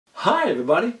Hi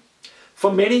everybody!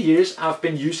 For many years I've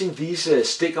been using these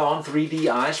stick-on 3D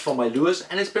eyes for my lures,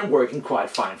 and it's been working quite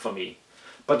fine for me.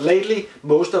 But lately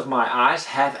most of my eyes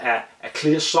have a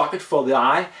clear socket for the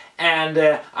eye, and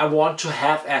I want to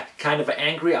have a kind of an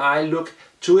angry eye look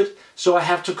to it, so I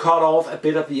have to cut off a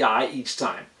bit of the eye each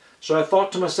time. So I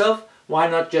thought to myself, why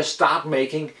not just start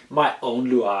making my own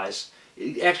lure eyes?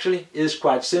 It actually is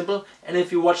quite simple, and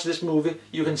if you watch this movie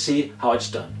you can see how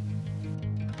it's done.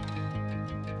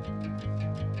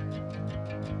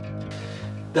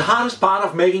 The hardest part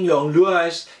of making your own lure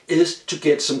eyes is to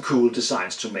get some cool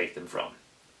designs to make them from.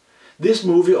 This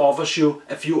movie offers you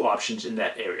a few options in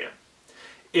that area.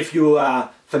 If you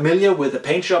are familiar with the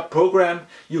paint shop program,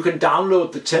 you can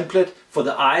download the template for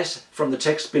the eyes from the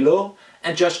text below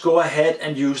and just go ahead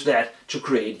and use that to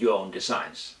create your own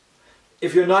designs.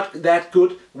 If you're not that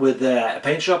good with a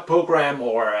paint shop program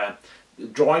or a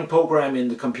drawing program in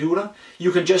the computer,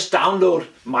 you can just download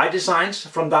my designs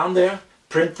from down there,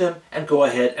 print them and go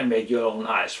ahead and make your own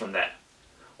eyes from that.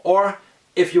 Or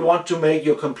if you want to make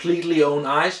your completely own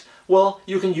eyes, well,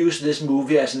 you can use this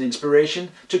movie as an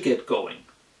inspiration to get going.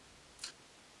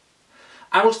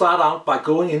 I will start out by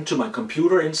going into my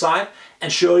computer inside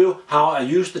and show you how I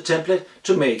use the template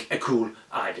to make a cool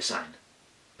eye design.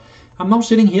 I'm now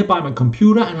sitting here by my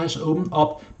computer and has opened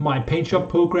up my paint shop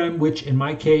program, which in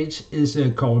my case is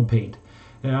Color Paint.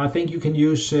 I think you can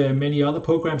use many other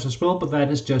programs as well, but that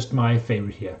is just my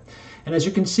favorite here. And as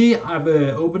you can see, I've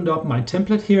opened up my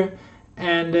template here,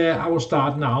 and I will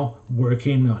start now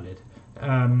working on it.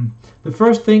 The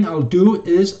first thing I'll do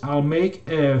is I'll make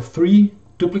 3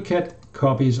 duplicate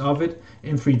copies of it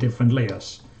in 3 different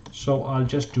layers. So I'll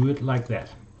just do it like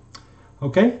that.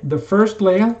 Okay, the first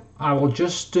layer I will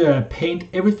just paint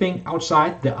everything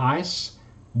outside the eyes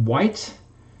white.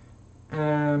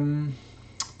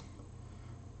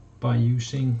 By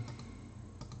using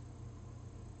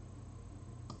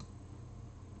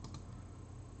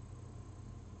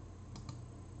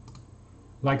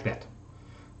like that.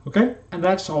 Okay, and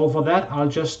that's all for that. I'll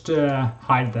just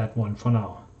hide that one for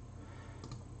now.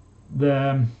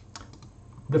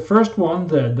 The first one,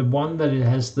 the one that it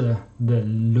has the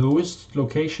lowest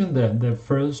location, the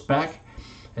furthest back,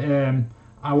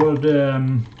 I will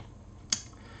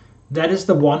that is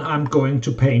the one I'm going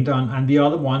to paint on, and the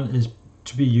other one is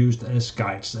to be used as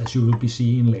guides, as you will be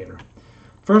seeing later.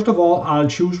 First of all, I'll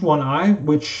choose one eye,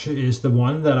 which is the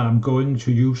one that I'm going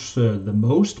to use the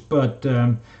most, but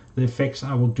the effects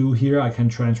I will do here I can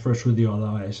transfer to the other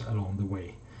eyes along the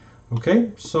way.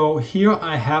 Okay, so here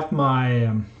I have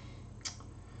my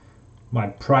my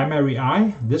primary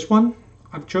eye, this one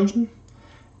I've chosen,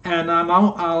 and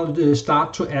now I'll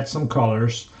start to add some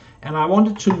colors, and I want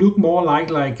it to look more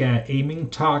like an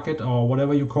aiming target or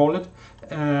whatever you call it.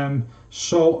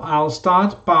 So I'll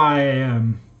start by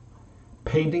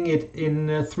painting it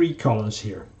in 3 colors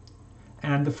here,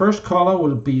 and the first color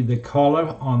will be the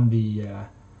color on the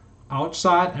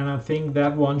outside, and I think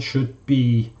that one should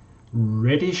be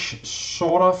reddish,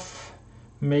 sort of,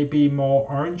 maybe more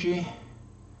orangey.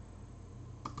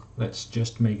 Let's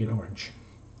just make it orange,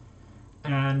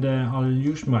 and I'll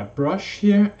use my brush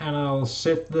here, and I'll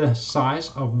set the size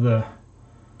of the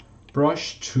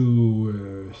brush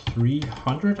to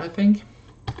 300, I think,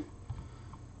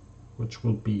 which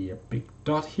will be a big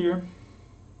dot here,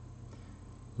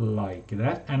 like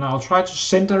that, and I'll try to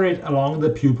center it along the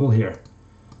pupil here,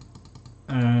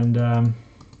 and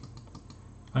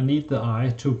I need the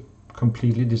eye to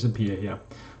completely disappear here.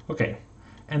 Okay,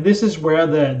 and this is where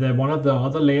the one of the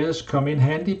other layers come in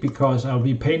handy, because I'll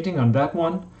be painting on that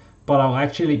one, but I'll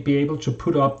actually be able to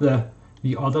put up the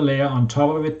other layer on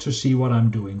top of it to see what I'm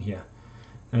doing here.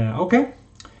 Okay,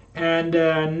 and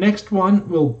next part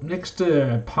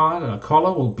or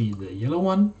color will be the yellow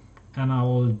one, and I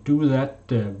will do that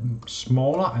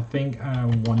smaller, I think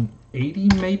 180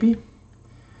 maybe.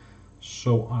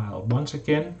 So I'll once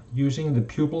again using the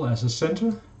pupil as a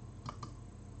center,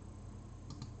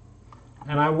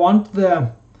 and I want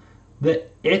the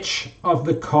edge of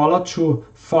the color to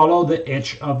follow the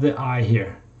edge of the eye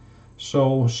here.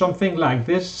 So something like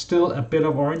this, still a bit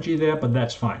of orangey there, but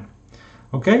that's fine.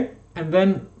 Okay, and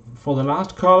then for the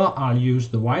last color I'll use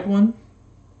the white one,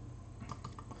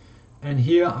 and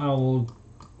here I'll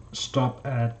stop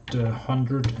at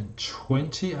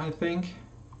 120, I think.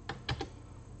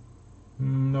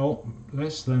 No,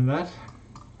 less than that,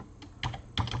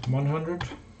 100,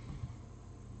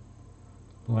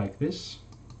 like this,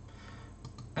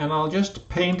 and I'll just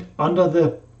paint under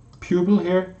the pupil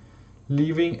here,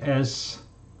 leaving as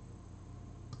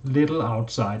little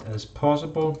outside as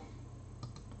possible,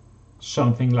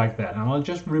 something like that. And I'll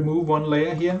just remove one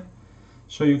layer here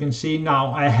So you can see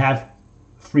now I have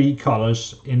 3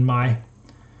 colors in my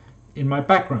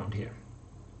background here.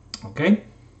 Okay,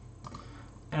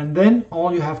 and then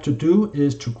all you have to do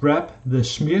is to grab the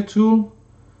smear tool.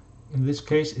 In this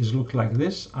case it looks like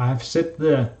this. I have set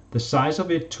the size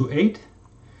of it to 8,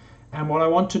 and what I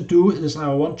want to do is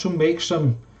I want to make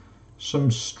some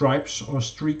stripes or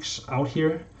streaks out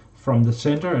here from the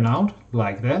center and out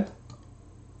like that.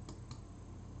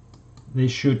 They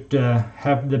should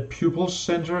have the pupil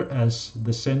center as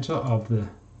the center of the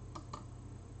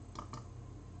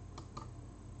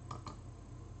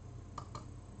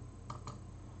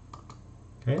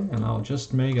okay, and I'll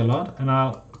just make a lot, and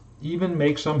I'll even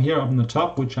make some here up on the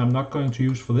top, which I'm not going to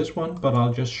use for this one, but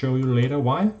I'll just show you later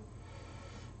why.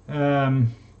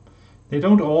 They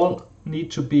don't all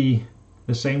need to be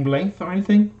the same length or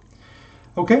anything.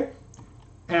 Okay,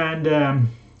 and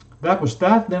that was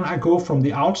that. Then I go from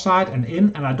the outside and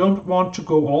in, and I don't want to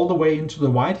go all the way into the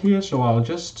white here, so I'll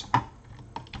just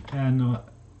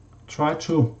try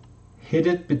to hit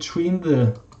it between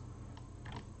the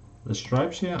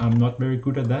stripes here. I'm not very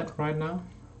good at that right now.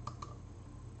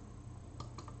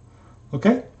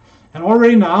 Okay, and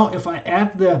already now if I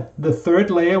add the third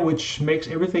layer, which makes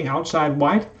everything outside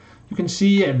white, you can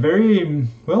see a very,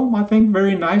 well, I think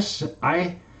very nice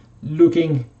eye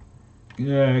looking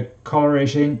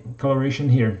coloration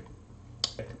here.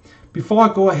 Before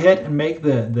I go ahead and make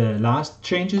the last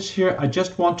changes here, I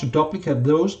just want to duplicate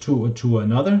those to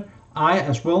another eye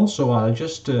as well, so I'll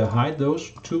just hide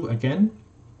those 2 again.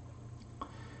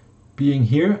 Being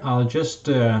here, I'll just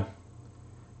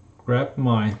grab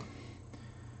my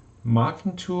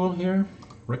marking tool here,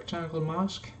 rectangle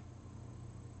mask,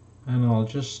 and I'll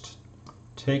just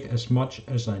take as much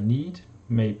as I need,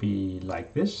 maybe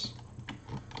like this,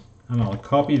 and I'll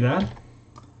copy that,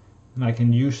 and I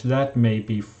can use that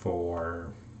maybe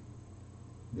for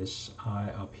this eye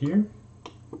up here.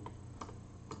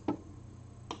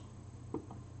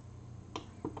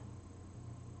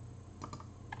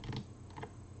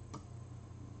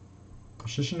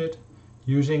 Position it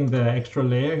using the extra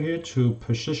layer here to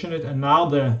position it, and now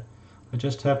I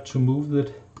just have to move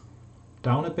it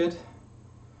down a bit,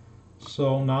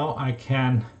 so now I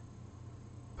can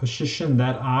position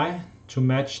that eye to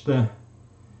match the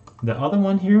other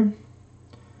one here,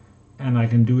 and I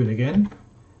can do it again,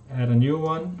 add a new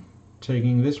one,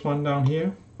 taking this one down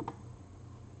here,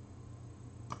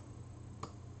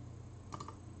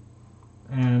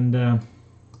 and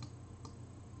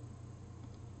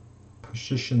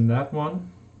position that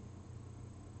one,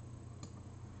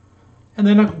 and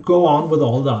then I can go on with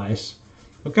all the eyes.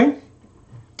 Okay,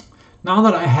 now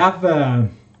that I have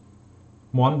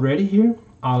one ready here,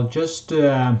 I'll just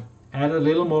add a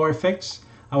little more effects.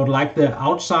 I would like the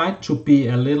outside to be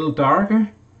a little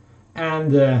darker,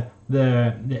 and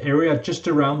the area just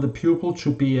around the pupil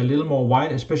to be a little more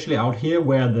white, especially out here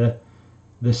where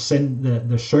the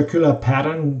circular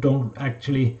pattern don't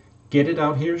actually get it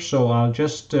out here. So I'll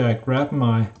just grab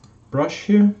my brush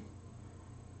here,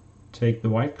 take the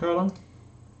white color,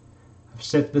 I've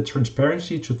set the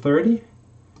transparency to 30,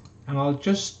 and I'll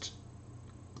just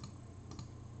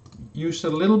use a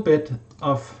little bit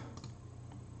of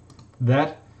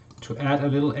that to add a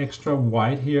little extra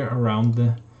white here around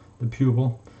the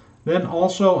pupil. Then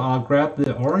also I'll grab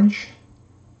the orange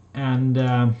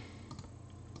and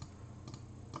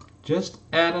just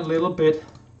add a little bit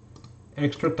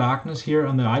extra darkness here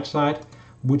on the outside,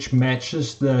 which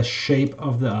matches the shape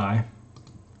of the eye.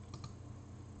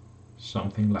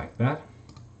 Something like that.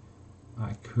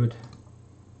 I could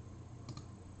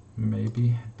maybe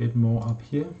a bit more up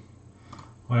here,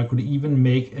 or I could even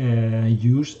make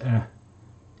use a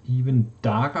even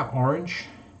darker orange.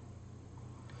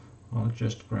 I'll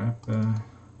just grab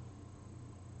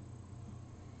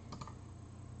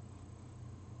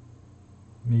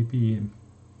maybe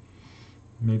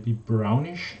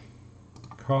brownish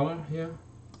color here,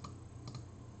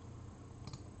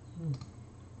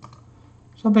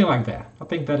 something like that. I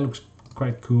think that looks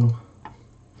quite cool.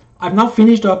 I've now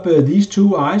finished up these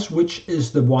 2 eyes, which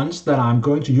is the ones that I'm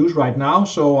going to use right now,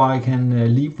 so I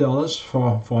can leave the others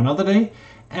for another day.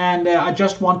 And I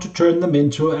just want to turn them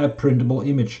into a printable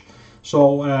image.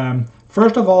 So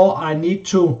first of all, I need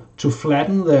to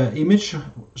flatten the image,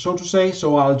 so to say.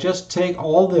 So I'll just take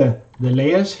all the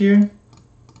layers here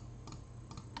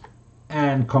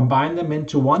and combine them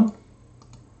into one,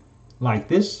 like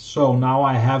this. So now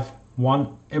I have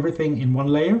everything in one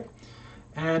layer.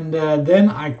 And then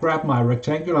I grab my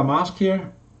rectangular mask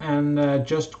here and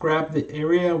just grab the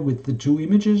area with the 2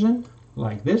 images in,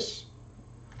 like this.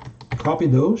 Copy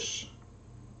those.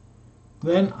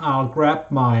 Then I'll grab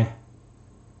my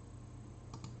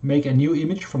make a new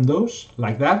image from those,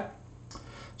 like that.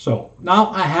 So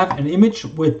now I have an image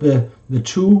with the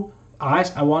two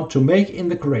eyes I want to make in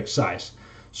the correct size.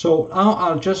 So now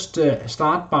I'll just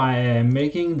start by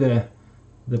making the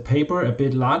paper a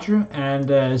bit larger, and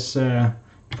as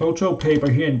photo paper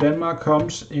here in Denmark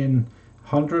comes in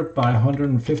 100 by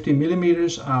 150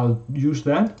 millimeters, I'll use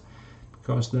that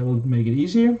because that will make it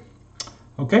easier.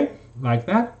 Okay, like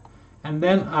that. And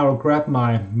then I'll grab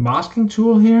my masking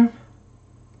tool here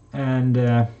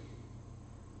and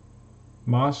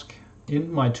mask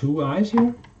in my two eyes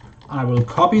here. I will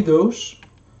copy those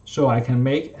so I can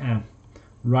make a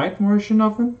right version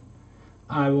of them.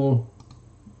 I will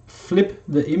flip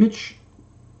the image,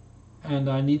 and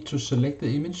I need to select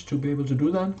the image to be able to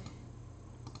do that,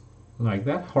 like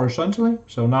that, horizontally.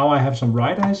 So now I have some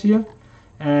right eyes here,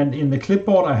 and in the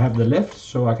clipboard I have the left,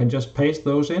 so I can just paste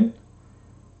those in.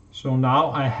 So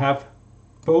now I have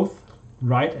both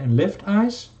right and left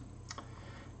eyes.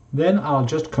 Then I'll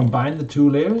just combine the two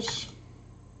layers,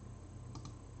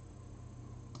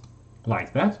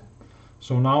 like that.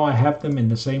 So now I have them in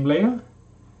the same layer,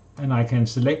 and I can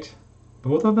select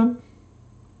both of them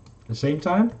at the same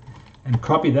time and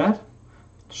copy that,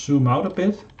 zoom out a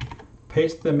bit,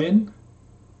 paste them in,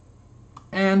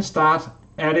 and start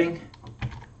adding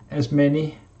as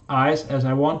many eyes as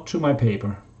I want to my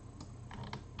paper.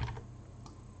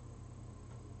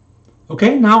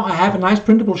 Okay, now I have a nice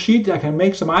printable sheet that I can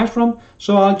make some eyes from,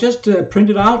 so I'll just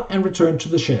print it out and return to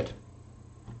the shed.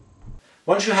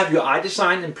 Once you have your eye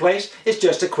design in place, it's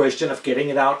just a question of getting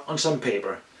it out on some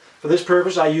paper. For this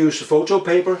purpose I use photo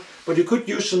paper, but you could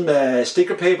use some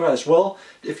sticker paper as well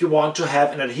if you want to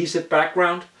have an adhesive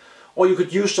background. Or you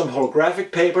could use some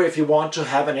holographic paper if you want to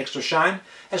have an extra shine,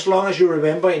 as long as you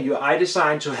remember in your eye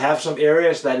design to have some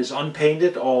areas that is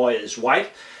unpainted or is white,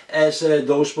 as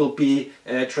those will be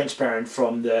transparent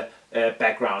from the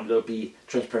background. They'll be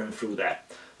transparent through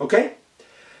that. Okay?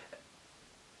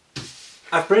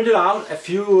 I've printed out a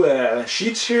few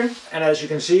sheets here, and as you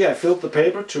can see I filled the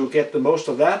paper to get the most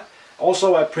of that.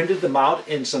 Also I printed them out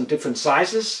in some different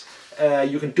sizes.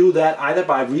 You can do that either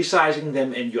by resizing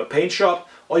them in your paint shop,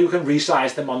 or you can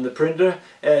resize them on the printer,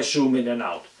 zoom in and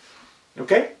out.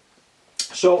 Okay?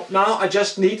 So now I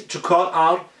just need to cut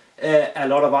out a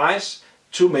lot of eyes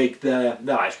to make the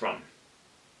eyes from.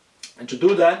 And to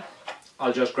do that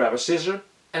I'll just grab a scissor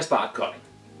and start cutting.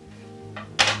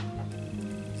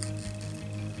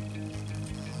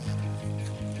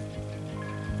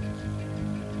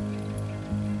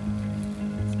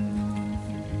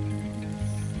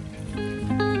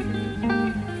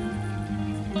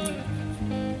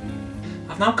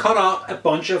 Now cut out a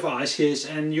bunch of eyes here,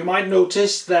 and you might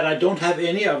notice that I don't have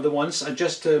any of the ones I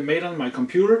just made on my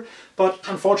computer, but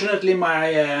unfortunately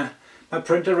my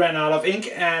printer ran out of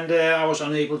ink and I was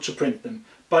unable to print them,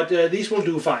 but these will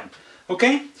do fine.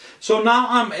 Okay, so now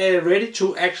I'm ready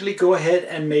to actually go ahead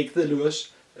and make the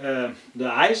lures, the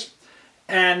eyes,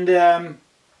 and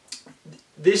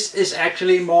this is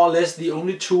actually more or less the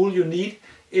only tool you need.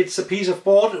 It's a piece of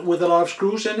board with a lot of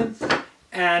screws in it,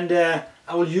 and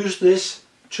I will use this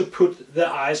to put the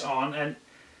eyes on, and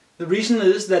the reason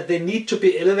is that they need to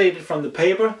be elevated from the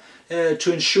paper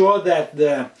to ensure that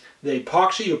the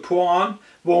epoxy you pour on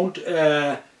won't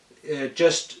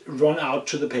just run out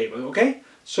to the paper. Okay,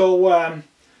 so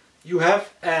you have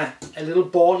a little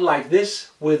board like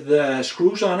this with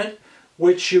screws on it,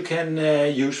 which you can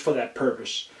use for that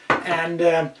purpose. And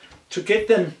to get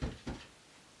them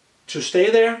to stay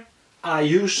there, I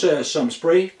use some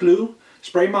spray glue,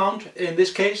 spray mount in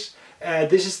this case.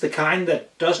 This is the kind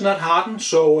that does not harden,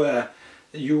 so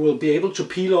you will be able to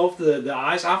peel off the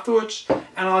eyes afterwards.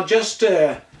 And I'll just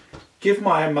give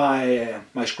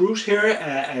my screws here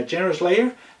a generous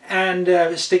layer and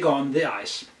stick on the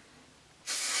eyes.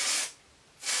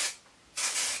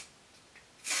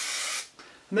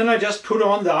 And then I just put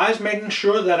on the eyes, making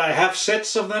sure that I have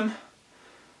sets of them,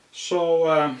 so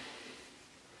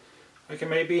I can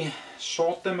maybe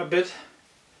sort them a bit.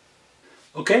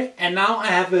 Okay, and now I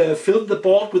have filled the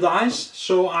board with eyes,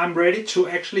 so I'm ready to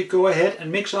actually go ahead and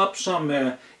mix up some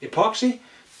epoxy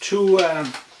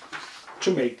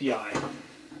to make the eye.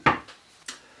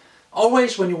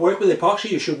 Always when you work with epoxy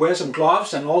you should wear some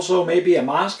gloves and also maybe a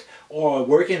mask, or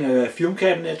work in a fume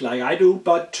cabinet like I do,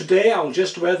 but today I'll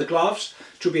just wear the gloves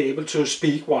to be able to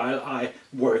speak while I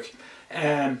work.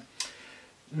 I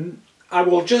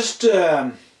will just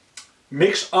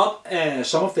mix up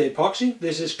some of the epoxy.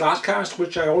 This is glass cast,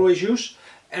 which I always use,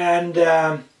 and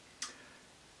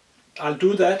I'll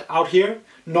do that out here.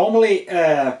 Normally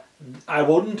I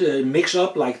wouldn't mix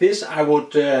up like this. I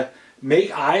would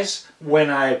make eyes when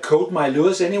I coat my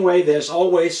lures anyway. There's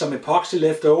always some epoxy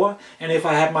left over, and if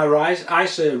I have my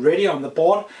eyes ready on the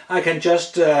board, I can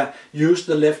just use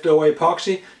the leftover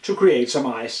epoxy to create some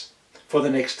eyes for the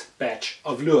next batch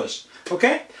of lures.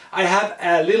 Okay, I have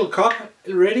a little cup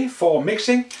ready for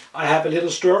mixing, I have a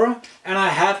little stirrer, and I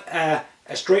have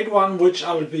a straight one which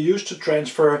I will be used to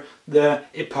transfer the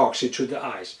epoxy to the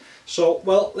eyes. So,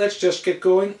 well, let's just get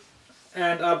going,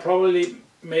 and I'll probably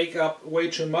make up way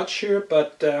too much here,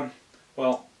 but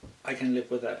well, I can live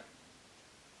with that.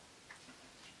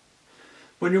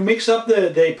 When you mix up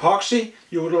the epoxy,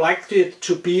 you would like it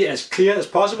to be as clear as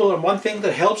possible, and one thing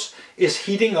that helps is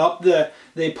heating up the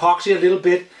epoxy a little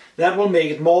bit. That will make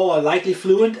it more lightly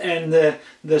fluent, and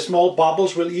the small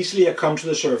bubbles will easily come to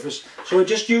the surface. So I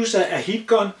just use a heat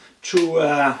gun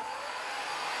to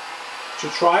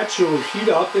try to heat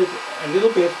up it a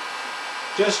little bit,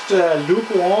 just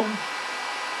lukewarm.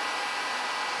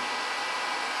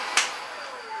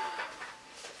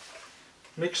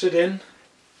 Mix it in.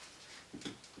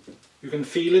 You can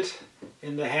feel it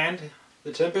in the hand,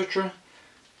 the temperature.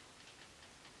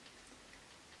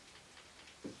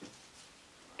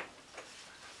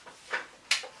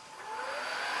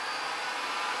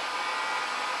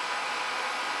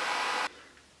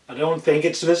 I don't think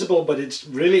it's visible, but it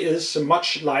really is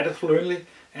much lighter fluently,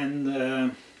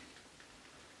 and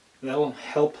that'll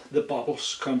help the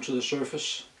bubbles come to the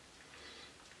surface.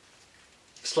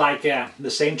 It's like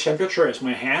the same temperature as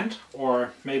my hand,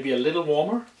 or maybe a little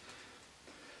warmer.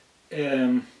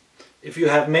 If you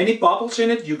have many bubbles in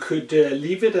it, you could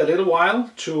leave it a little while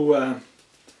to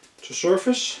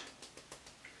surface.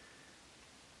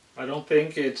 I don't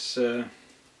think it's too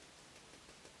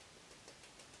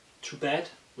bad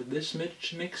with this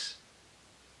mix.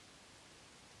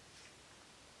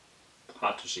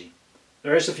 Hard to see.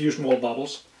 There is a few small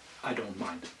bubbles. I don't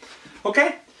mind.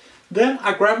 Okay, then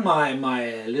I grab my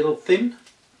little thin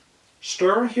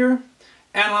stirrer here,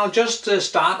 and I'll just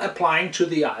start applying to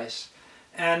the eyes.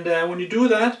 And when you do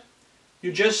that,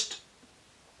 you just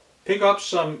pick up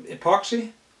some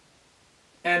epoxy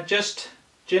and just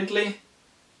gently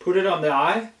put it on the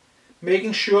eye,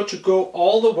 making sure to go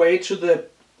all the way to the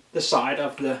side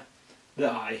of the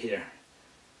eye here.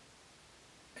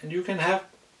 And you can have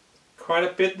quite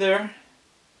a bit there.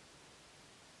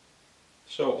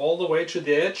 So all the way to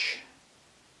the edge.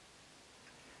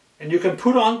 And you can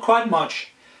put on quite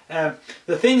much.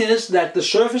 The thing is that the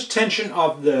surface tension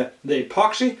of the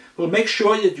epoxy will make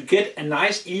sure that you get a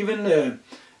nice even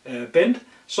bend.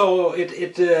 So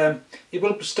it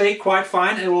will stay quite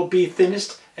fine, and it will be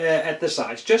thinnest at the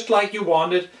sides, just like you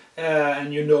want it,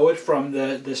 and you know it from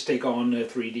the stick-on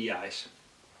 3D eyes.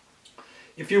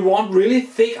 If you want really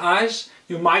thick eyes,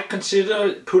 you might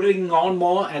consider putting on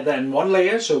more than one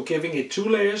layer, so giving it 2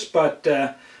 layers, but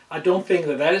I don't think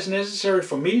that is necessary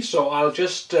for me, so I'll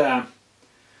just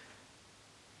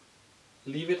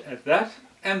leave it at that,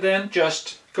 and then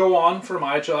just go on from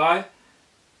eye to eye,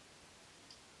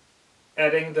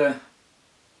 adding the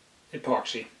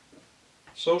epoxy.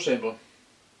 So simple.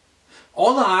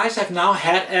 All the eyes have now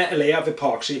had a layer of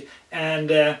epoxy,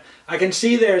 and I can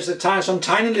see there's some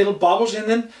tiny little bubbles in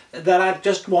them that I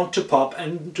just want to pop.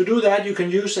 And to do that, you can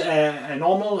use a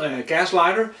normal gas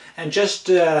lighter and just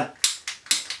give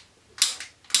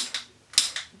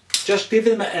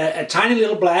them a tiny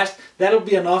little blast. That'll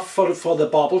be enough for the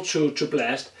bubble to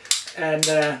blast. And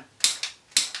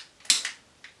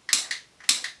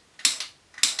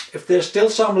if there's still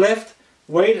some left,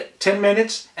 wait 10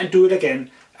 minutes and do it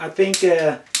again. I think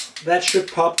that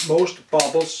should pop most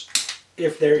bubbles,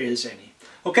 if there is any.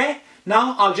 Okay,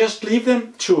 now I'll just leave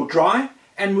them to dry,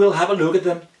 and we'll have a look at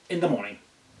them in the morning.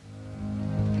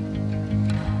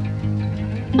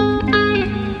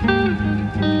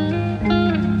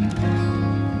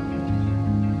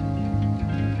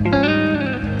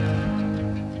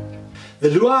 The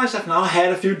lure eyes have now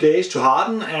had a few days to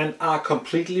harden and are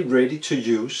completely ready to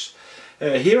use.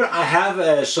 Here I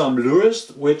have some lures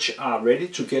which are ready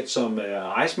to get some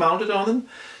eyes mounted on them.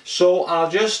 So I'll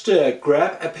just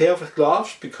grab a pair of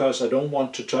gloves, because I don't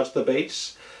want to touch the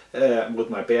baits with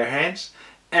my bare hands.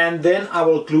 And then I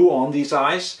will glue on these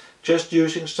eyes just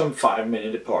using some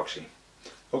 5-minute epoxy.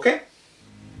 Okay?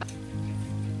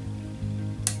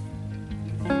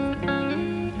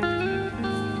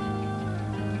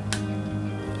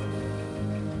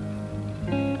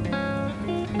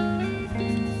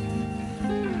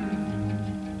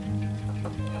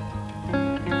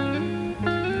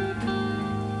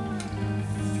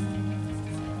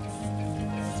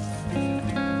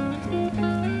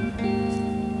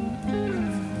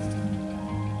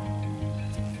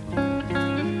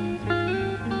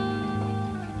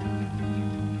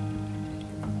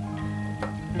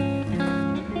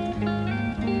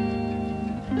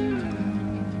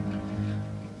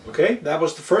 Okay, that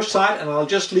was the first side, and I'll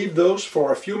just leave those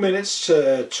for a few minutes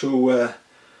for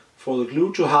the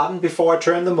glue to harden before I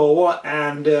turn them over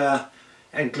and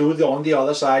glue on the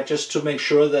other side, just to make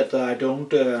sure that I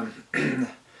don't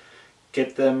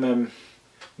get them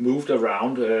moved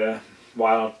around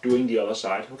while doing the other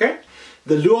side. Okay,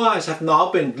 the lure eyes have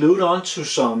now been glued onto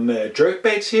some jerk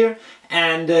baits here,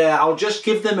 and I'll just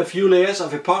give them a few layers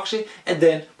of epoxy, and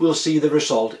then we'll see the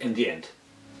result in the end.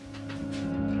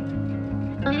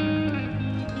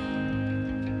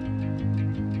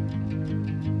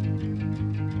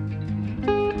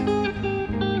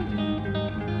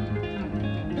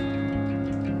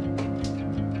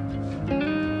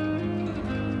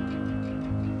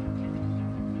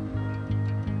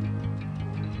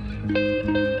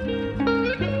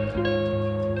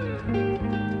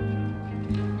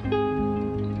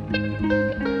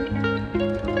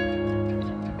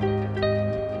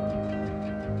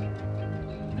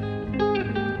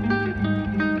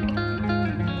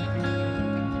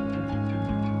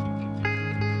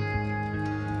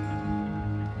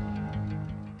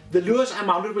 The lures I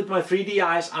mounted with my 3D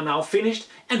eyes are now finished,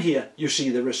 and here you see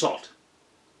the result.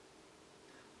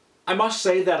 I must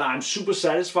say that I'm super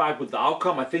satisfied with the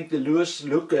outcome. I think the lures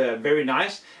look very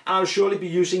nice, and I'll surely be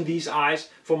using these eyes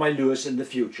for my lures in the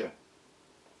future.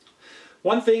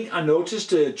 One thing I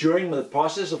noticed during the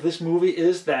process of this movie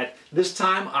is that this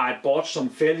time I bought some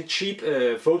fairly cheap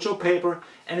photo paper,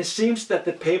 and it seems that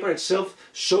the paper itself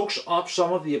soaks up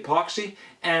some of the epoxy,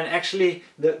 and actually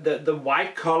the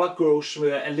white color grows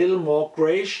a little more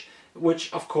grayish,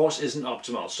 which of course isn't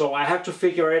optimal. So I have to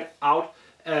figure it out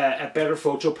a better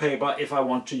photo paper if I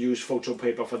want to use photo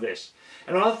paper for this.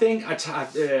 Another thing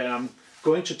I'm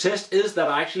going to test is that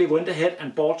I actually went ahead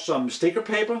and bought some sticker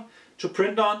paper to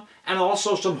print on, and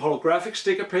also some holographic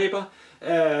sticker paper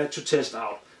to test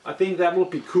out. I think that will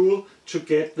be cool to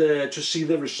get to see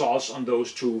the results on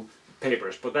those two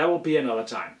papers, but that will be another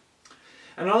time.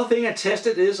 Another thing I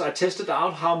tested is I tested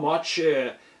out how much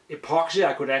epoxy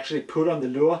I could actually put on the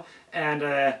lure,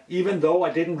 and even though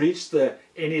I didn't reach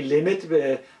any limit,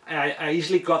 I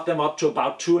easily got them up to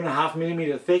about 2.5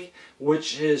 millimeter thick,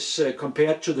 which is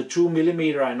compared to the 2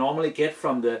 millimeter I normally get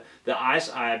from the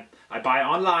eyes I buy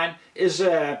online is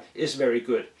very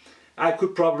good. I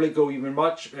could probably go even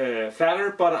much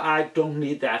fatter, but I don't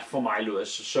need that for my lures,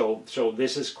 so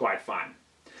this is quite fine.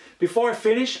 Before I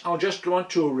finish, I just want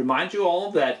to remind you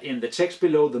all that in the text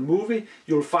below the movie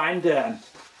you'll find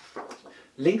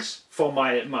links for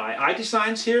my eye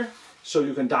designs here, so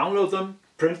you can download them,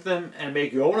 print them and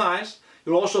make your own eyes.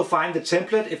 You'll also find the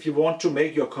template if you want to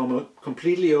make your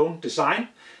completely own design.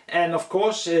 And of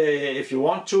course, if you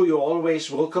want to, you're always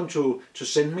welcome to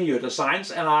send me your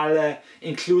designs, and I'll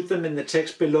include them in the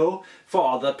text below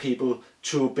for other people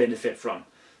to benefit from.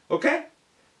 Okay?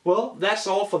 Well, that's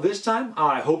all for this time.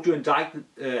 I hope you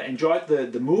enjoyed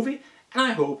the movie, and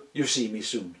I hope you see me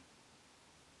soon.